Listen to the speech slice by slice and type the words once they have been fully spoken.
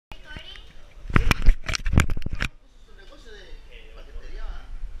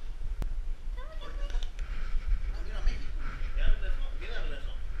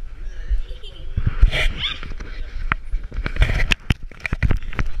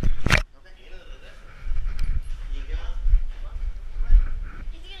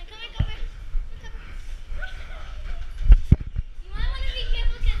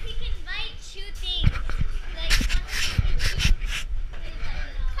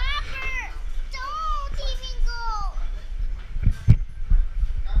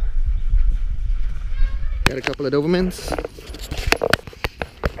Got a couple of Dobermans.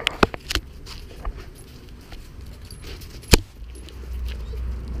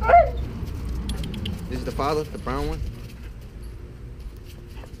 This is the father, the brown one.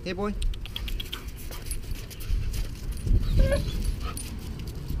 Hey, boy.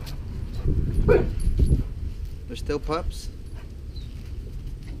 They're still pups.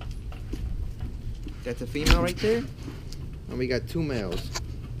 That's a female right there. And we got 2 males.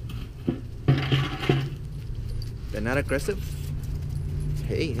 They're not aggressive.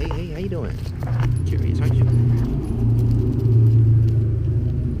 Hey, how you doing? Curious, aren't you?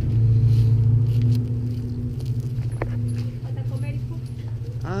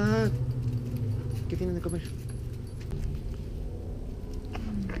 ¿Qué tienen de comer?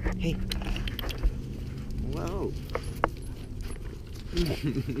 Hey. Wow.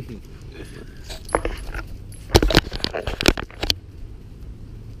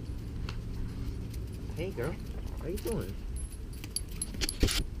 Hey girl, how you doing?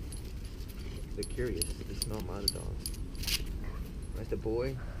 They're curious. They smell my other dogs. That's the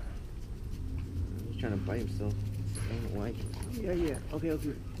boy. He's trying to bite himself. I don't know why. Yeah. Okay.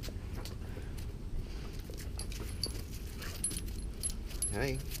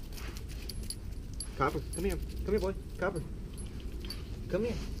 Hey. Copper, come here. Come here, boy. Copper. Come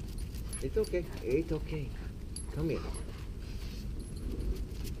here. It's okay. It's okay. Come here.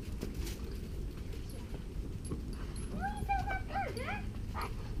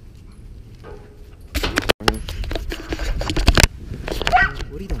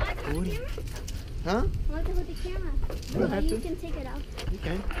 What are you doing? Huh? I want to hold the camera. You don't have to. You can take it off. You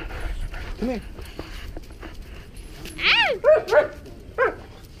can. Come here. Ow!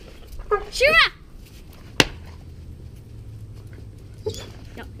 Shira!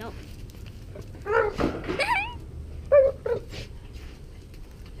 No.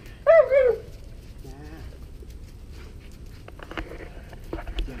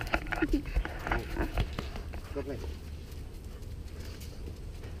 Go play.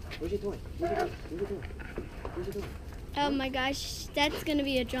 What you doing? Oh my gosh, that's gonna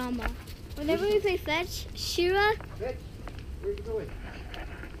be a drama. Whenever we play fetch, Shira. Fetch, where you going?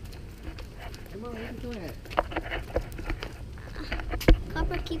 Come on, where you doing at?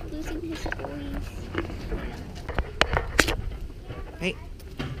 Copper keeps losing his toys. Hey.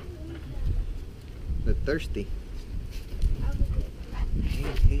 They're thirsty.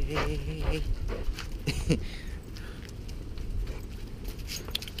 Hey.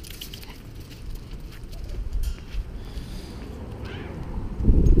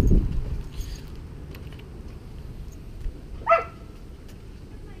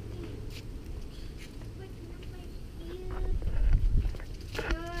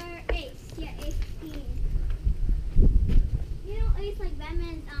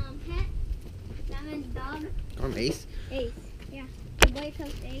 Dog. I'm Ace. Ace, yeah. The boy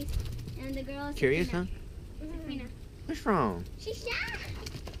comes Ace, and the girl is Curious, huh? Sabrina. What's wrong? She's shy.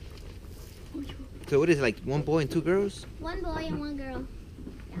 So what is it, like 1 boy and 2 girls? 1 boy and 1 girl.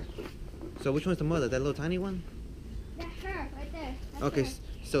 Yeah. So which one's the mother? That little tiny one? That's her, right there. That's Okay, her.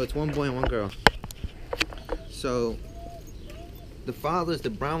 so it's 1 boy and 1 girl. So the father is the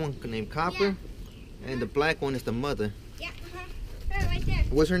brown one named Copper, and the black one is the mother. Yeah, her right there.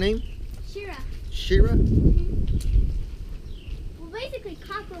 What's her name? Shira. Shira? Well, basically,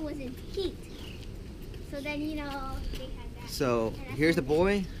 Copper was in heat. So then, they had that. So here's the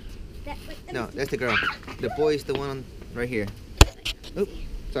boy. No, that's the girl. The boy is the one right here. Oops,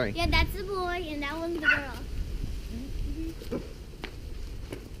 sorry. Yeah, that's the boy, and that one's the girl.